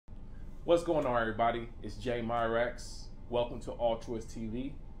What's going on, everybody? It's Jay Myrax. Welcome to Altruwisdom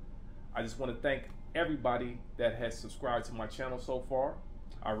TV. I just want to thank everybody that has subscribed to my channel so far.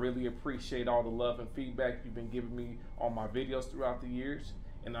 I really appreciate all the love and feedback you've been giving me on my videos throughout the years,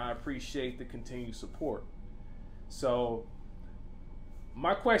 and I appreciate the continued support. So,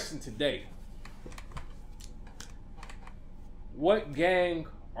 my question today: what gang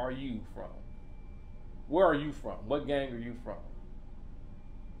are you from? Where are you from? What gang are you from?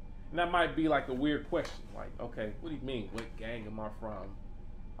 And that might be like a weird question. Like, okay, what do you mean? What gang am I from?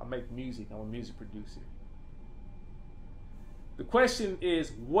 I make music. I'm a music producer. The question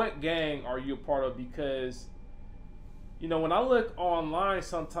is, what gang are you a part of? Because, you know, when I look online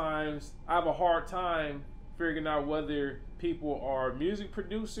sometimes, I have a hard time figuring out whether people are music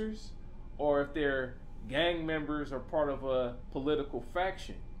producers or if they're gang members or part of a political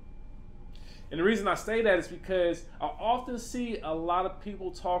faction. And the reason I say that is because I often see a lot of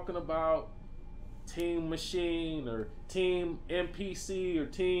people talking about Team Machine or Team MPC or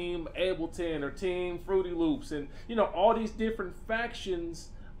Team Ableton or Team Fruity Loops, and you know, all these different factions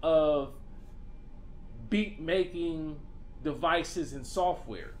of beat making devices and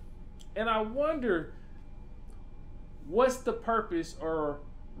software. And I wonder, what's the purpose or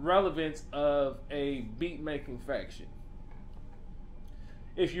relevance of a beat making faction?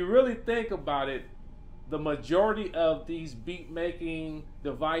 If you really think about it, the majority of these beat making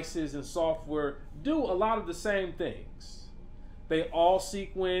devices and software do a lot of the same things. They all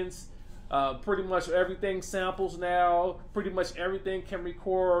sequence, pretty much everything samples now, pretty much everything can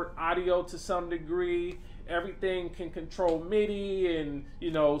record audio to some degree, everything can control MIDI and,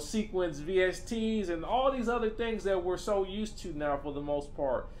 you know, sequence VSTs and all these other things that we're so used to now for the most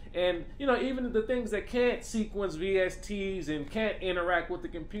part. And, you know, even the things that can't sequence VSTs and can't interact with the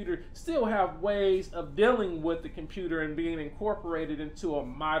computer still have ways of dealing with the computer and being incorporated into a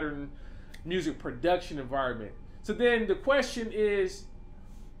modern music production environment. So then the question is,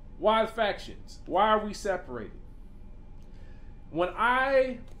 why factions? Why are we separated? When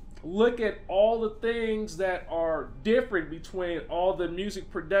I look at all the things that are different between all the music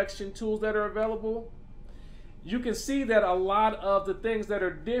production tools that are available, you can see that a lot of the things that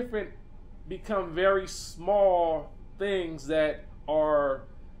are different become very small things that are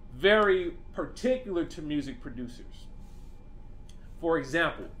very particular to music producers. For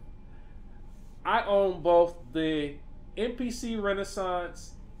example, I own both the MPC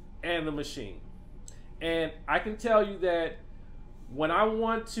Renaissance and the Machine. And I can tell you that when I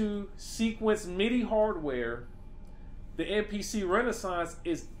want to sequence MIDI hardware, the MPC Renaissance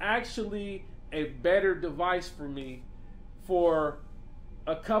is actually a better device for me for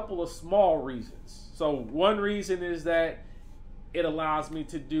a couple of small reasons. So one reason is that it allows me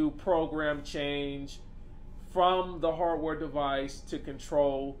to do program change from the hardware device to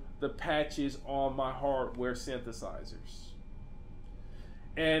control the patches on my hardware synthesizers.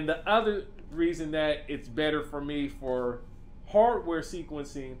 And the other reason that it's better for me for hardware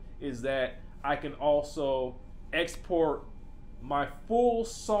sequencing is that I can also export my full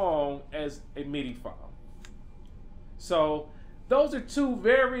song as a MIDI file. So those are two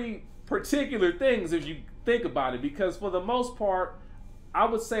very particular things if you think about it, because for the most part, I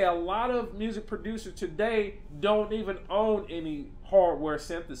would say a lot of music producers today don't even own any hardware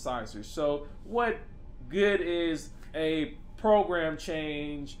synthesizers. So what good is a program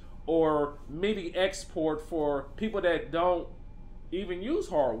change or MIDI export for people that don't even use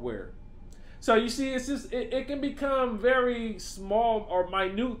hardware? So you see, it's just, it can become very small or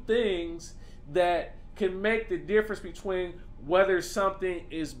minute things that can make the difference between whether something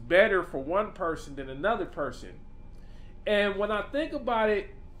is better for one person than another person. And when I think about it,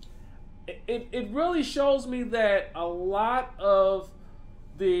 it really shows me that a lot of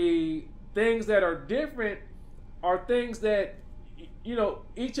the things that are different are things that, you know,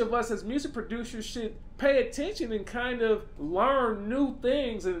 each of us as music producers should pay attention and kind of learn new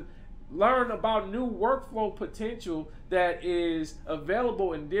things and learn about new workflow potential that is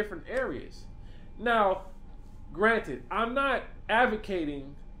available in different areas. Now, granted, I'm not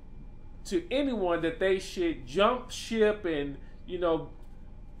advocating to anyone that they should jump ship and, you know,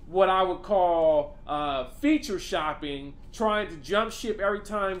 what I would call feature shopping, trying to jump ship every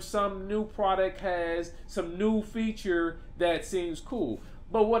time some new product has some new feature that seems cool.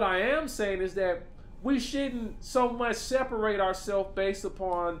 But what I am saying is that we shouldn't so much separate ourselves based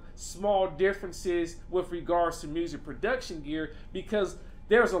upon small differences with regards to music production gear, because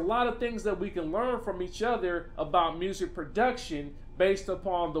there's a lot of things that we can learn from each other about music production based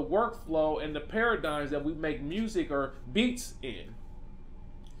upon the workflow and the paradigms that we make music or beats in.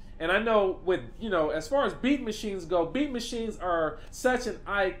 And I know with, as far as beat machines go, beat machines are such an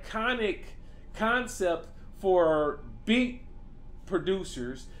iconic concept for beat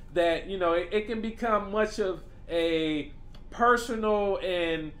producers that, it can become much of a personal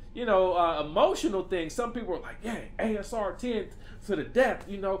and, emotional thing. Some people are like, yeah, ASR 10 to the death,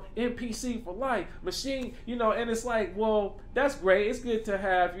 MPC for life, machine, and it's like, well, that's great. It's good to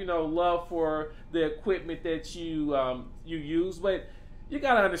have, love for the equipment that you use, but you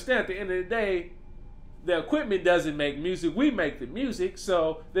got to understand at the end of the day, the equipment doesn't make music. We make the music.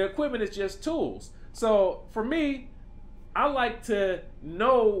 So the equipment is just tools. So for me, I like to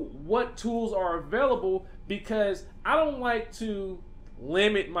know what tools are available because I don't like to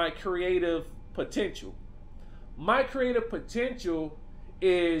limit my creative potential. My creative potential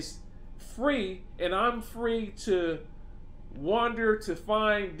is free, and I'm free to wander to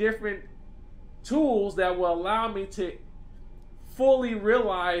find different tools that will allow me to fully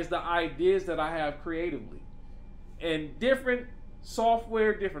realize the ideas that I have creatively. And different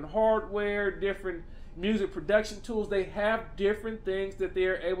software, different hardware, different music production tools, they have different things that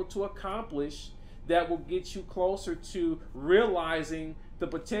they're able to accomplish that will get you closer to realizing the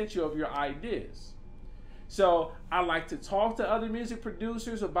potential of your ideas. So I like to talk to other music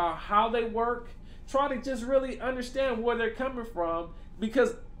producers about how they work, try to just really understand where they're coming from,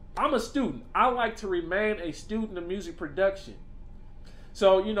 because I'm a student. I like to remain a student of music production.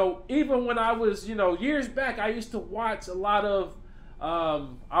 So, even when I was, years back, I used to watch a lot of,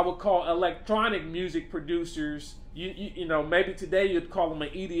 I would call electronic music producers. Maybe today you'd call them an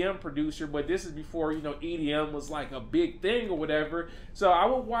EDM producer, but this is before, EDM was like a big thing or whatever. So I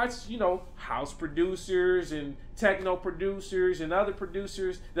would watch, house producers and techno producers and other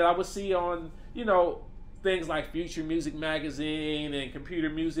producers that I would see on, things like Future Music Magazine and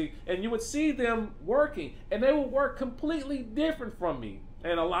Computer Music, and you would see them working, and they would work completely different from me.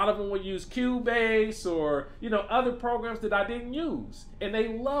 And a lot of them would use Cubase or, other programs that I didn't use. And they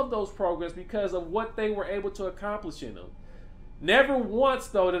love those programs because of what they were able to accomplish in them. Never once,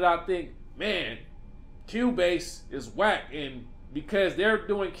 though, did I think, man, Cubase is whack, and because they're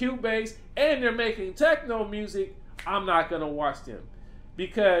doing Cubase and they're making techno music, I'm not going to watch them.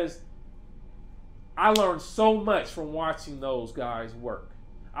 Because I learned so much from watching those guys work.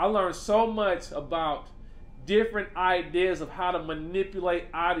 I learned so much about different ideas of how to manipulate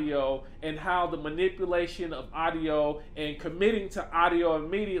audio and how the manipulation of audio and committing to audio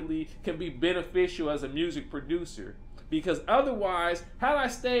immediately can be beneficial as a music producer. Because otherwise, had I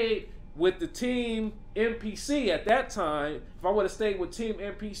stayed with the team MPC at that time, if I would have stayed with team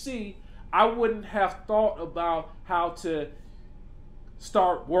MPC, I wouldn't have thought about how to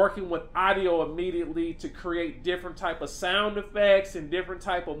start working with audio immediately to create different type of sound effects and different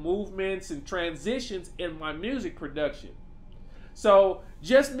type of movements and transitions in my music production. So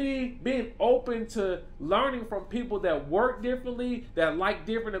just me being open to learning from people that work differently, that like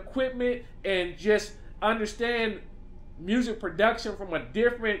different equipment, and just understand music production from a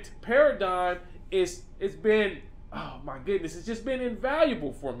different paradigm, it's been, oh my goodness, it's just been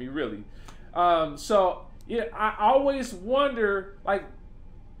invaluable for me, really. So yeah, I always wonder, like,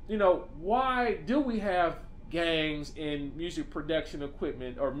 why do we have gangs in music production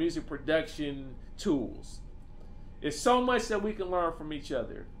equipment or music production tools? It's so much that we can learn from each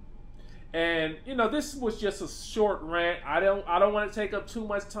other. And, this was just a short rant. I don't want to take up too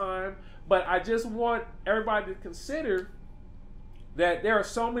much time, but I just want everybody to consider that there are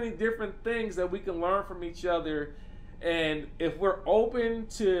so many different things that we can learn from each other. And if we're open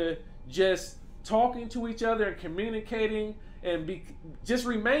to just talking to each other and communicating and just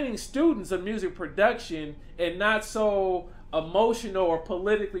remaining students of music production and not so emotional or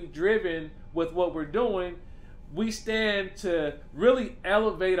politically driven with what we're doing, we stand to really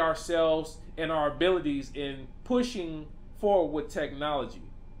elevate ourselves and our abilities in pushing forward with technology.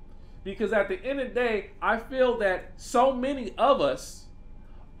 Because at the end of the day, I feel that so many of us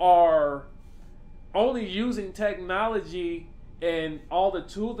are only using technology and all the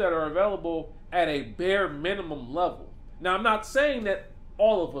tools that are available at a bare minimum level. Now, I'm not saying that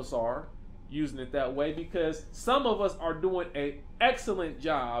all of us are using it that way, because some of us are doing an excellent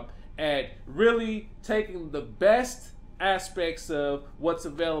job at really taking the best aspects of what's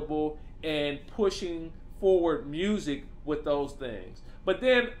available and pushing forward music with those things. But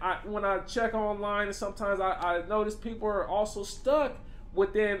then when I check online, and sometimes I notice people are also stuck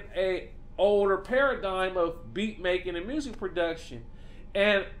within a older paradigm of beat making and music production.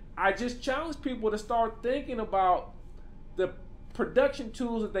 And I just challenge people to start thinking about the production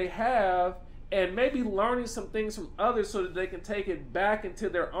tools that they have and maybe learning some things from others so that they can take it back into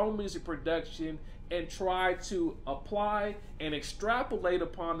their own music production and try to apply and extrapolate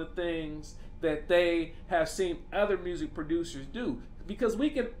upon the things that they have seen other music producers do, because we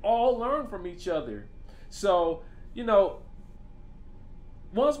can all learn from each other. So, you know,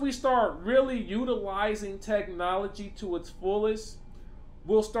 once we start really utilizing technology to its fullest,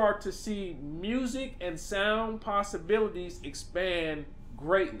 we'll start to see music and sound possibilities expand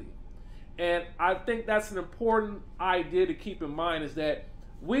greatly. And I think that's an important idea to keep in mind, is that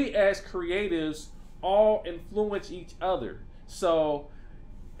we as creatives all influence each other. So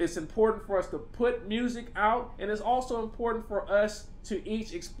it's important for us to put music out, and it's also important for us to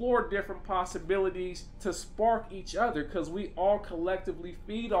each explore different possibilities to spark each other, because we all collectively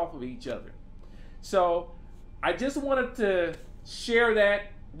feed off of each other. So I just wanted to share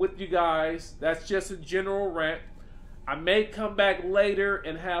that with you guys. That's just a general rant. I may come back later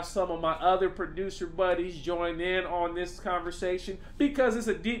and have some of my other producer buddies join in on this conversation, because it's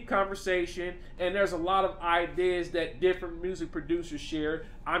a deep conversation and there's a lot of ideas that different music producers share.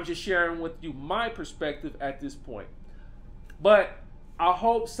 I'm just sharing with you my perspective at this point. But I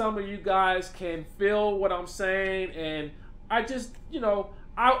hope some of you guys can feel what I'm saying, and I just, you know,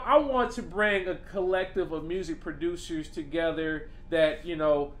 I want to bring a collective of music producers together that, you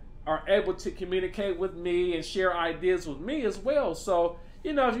know, are able to communicate with me and share ideas with me as well. So,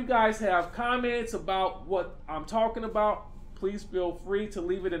 you know, if you guys have comments about what I'm talking about, please feel free to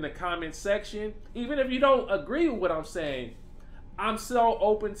leave it in the comment section. Even if you don't agree with what I'm saying, I'm so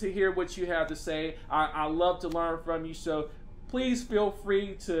open to hear what you have to say. I love to learn from you, so please feel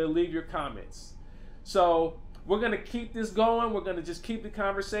free to leave your comments. So we're going to keep this going. We're going to just keep the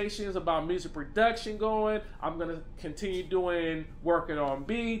conversations about music production going. I'm going to continue working on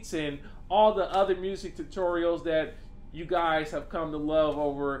beats and all the other music tutorials that you guys have come to love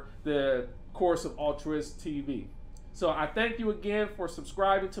over the course of Altruist TV. So I thank you again for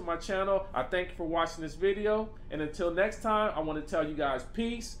subscribing to my channel. I thank you for watching this video. And until next time, I want to tell you guys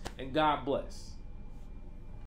peace and God bless.